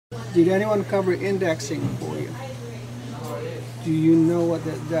Did anyone cover indexing for you? Do you know what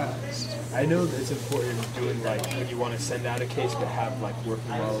that does? I know that it's important doing like when you want to send out a case to have like working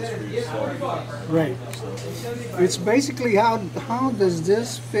models for yourself. Right. It's basically how does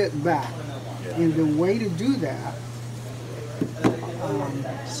this fit back? And the way to do that,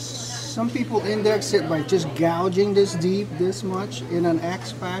 some people index it by just gouging this deep, this much, in an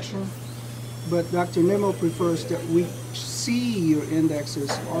X fashion. But Dr. Nimmo prefers that we see your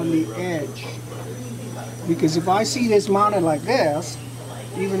indexes on the edge. Because if I see this mounted like this,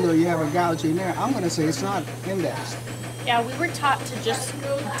 even though you have a gouge in there, I'm going to say it's not indexed. Yeah, we were taught to just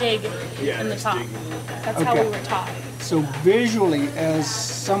dig in the top. That's how Okay. we were taught. So visually, as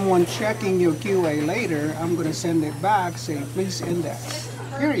someone checking your QA later, I'm going to send it back saying, please index,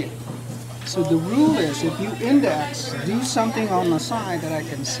 period. So the rule is, if you index, do something on the side that I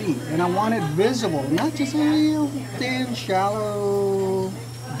can see. And I want it visible, not just a real thin, shallow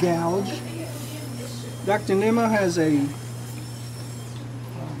gouge. Dr. Nimmo has a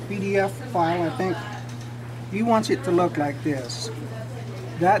PDF file, I think. He wants it to look like this.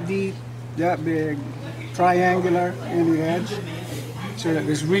 That deep, that big, triangular in the edge, so that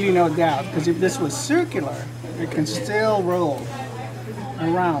there's really no doubt. Because if this was circular, it can still roll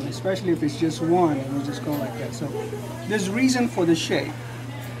around, especially if it's just one and you just go like that. So there's reason for the shape.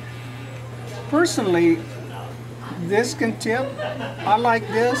 Personally, this can tip. I like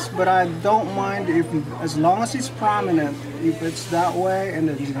this, but I don't mind if, as long as it's prominent, if it's that way and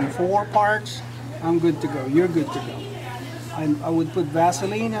there's in 4 parts, I'm good to go. You're good to go. I would put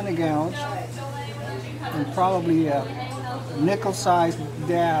Vaseline on the gouge and probably a nickel-sized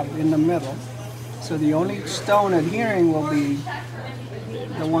dab in the middle. So the only stone adhering will be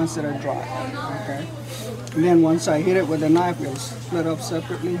the ones that are dry. Okay. And then once I hit it with a knife, it'll split up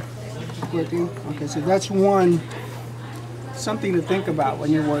separately. Working. Okay, so that's something to think about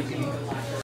when you're working.